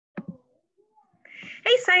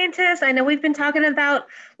Hey scientists, I know we've been talking about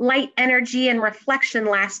light energy and reflection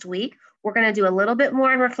last week. We're going to do a little bit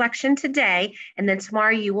more on reflection today, and then tomorrow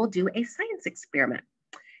you will do a science experiment.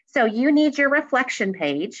 So you need your reflection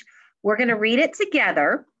page. We're going to read it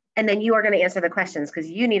together, and then you are going to answer the questions because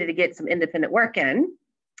you needed to get some independent work in.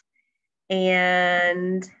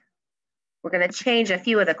 And we're going to change a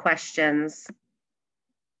few of the questions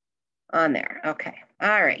on there. Okay.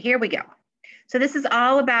 All right, here we go. So this is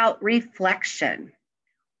all about reflection.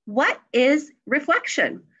 What is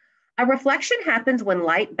reflection? A reflection happens when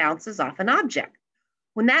light bounces off an object.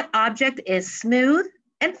 When that object is smooth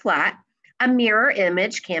and flat, a mirror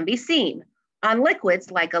image can be seen. On liquids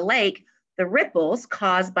like a lake, the ripples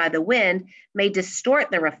caused by the wind may distort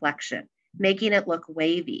the reflection, making it look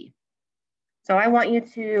wavy. So I want you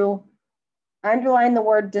to underline the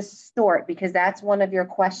word distort because that's one of your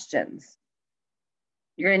questions.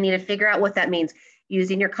 You're going to need to figure out what that means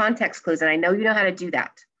using your context clues, and I know you know how to do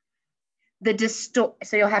that. So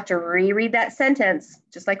you'll have to reread that sentence,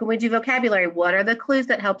 just like when we do vocabulary. What are the clues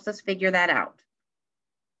that helps us figure that out?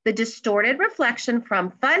 The distorted reflection from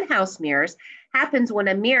funhouse mirrors happens when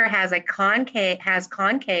a mirror has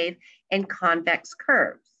concave and convex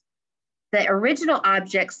curves. The original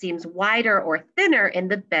object seems wider or thinner in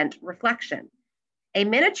the bent reflection. A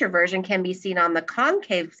miniature version can be seen on the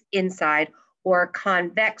concave inside or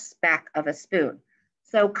convex back of a spoon.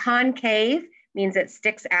 So concave means it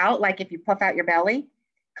sticks out, like if you puff out your belly.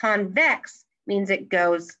 Convex means it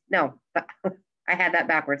goes, no, I had that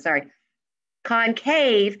backwards, sorry.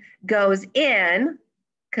 Concave goes in,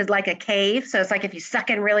 because like a cave, so it's like if you suck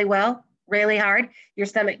in really well, really hard, your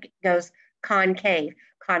stomach goes concave.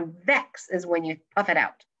 Convex is when you puff it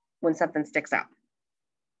out, when something sticks out.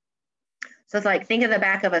 So it's like, think of the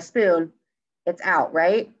back of a spoon, it's out,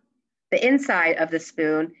 right? The inside of the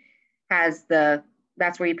spoon has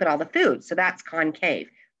that's where you put all the food. So that's concave.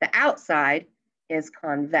 The outside is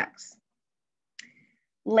convex.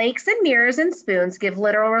 Lakes and mirrors and spoons give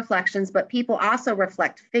literal reflections, but people also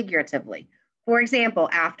reflect figuratively. For example,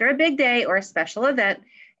 after a big day or a special event,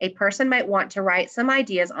 a person might want to write some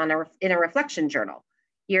ideas in a reflection journal.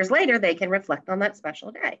 Years later, they can reflect on that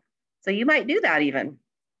special day. So you might do that even.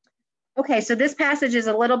 Okay, so this passage is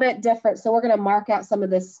a little bit different. So we're going to mark out some of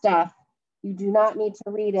this stuff. You do not need to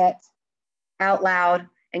read it out loud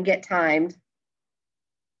and get timed.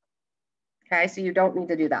 Okay, so you don't need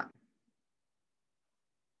to do that.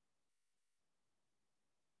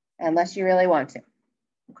 Unless you really want to,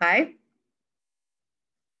 okay?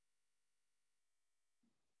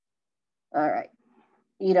 All right,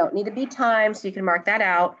 you don't need to be timed, so you can mark that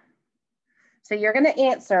out. So you're gonna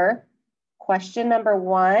answer question number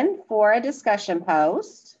 1 for a discussion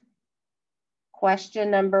post.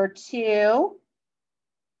 Question number 2,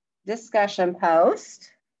 discussion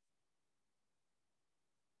post.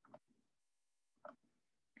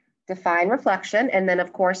 Define reflection, and then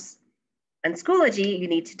of course, in Schoology, you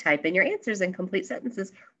need to type in your answers in complete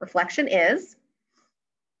sentences. Reflection is,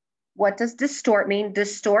 what does distort mean?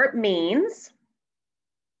 Distort means,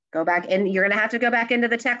 go back, and you're gonna have to go back into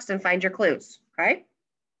the text and find your clues, okay?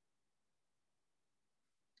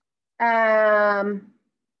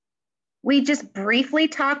 We just briefly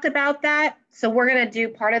talked about that. So we're gonna do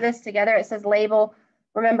part of this together. It says label,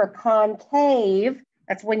 remember concave,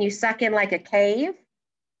 that's when you suck in like a cave.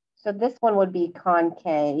 So this one would be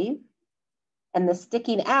concave. And the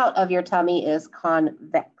sticking out of your tummy is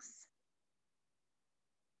convex.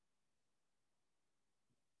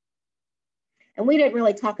 And we didn't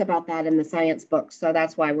really talk about that in the science book, so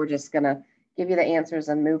that's why we're just gonna give you the answers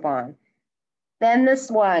and move on. Then this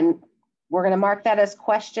one, we're gonna mark that as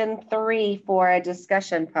question 3 for a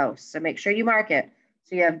discussion post. So make sure you mark it.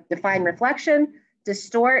 So you have define reflection,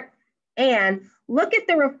 distort, and look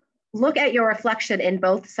at your reflection in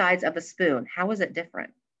both sides of a spoon. How is it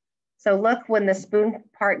different? So look when the spoon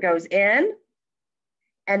part goes in,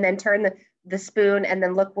 and then turn the spoon, and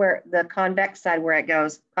then look where the convex side where it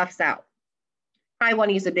goes, puffs out. I want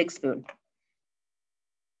to use a big spoon.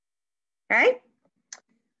 Okay.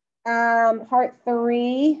 Part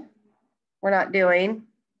 3, we're not doing.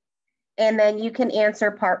 And then you can answer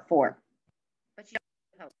part 4. But you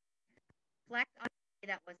don't reflect on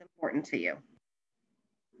that was important to you.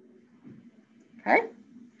 Okay.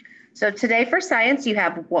 So today for science, you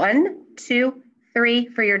have 1, 2, 3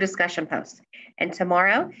 for your discussion post. And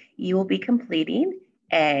tomorrow you will be completing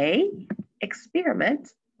an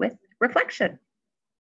experiment with reflection.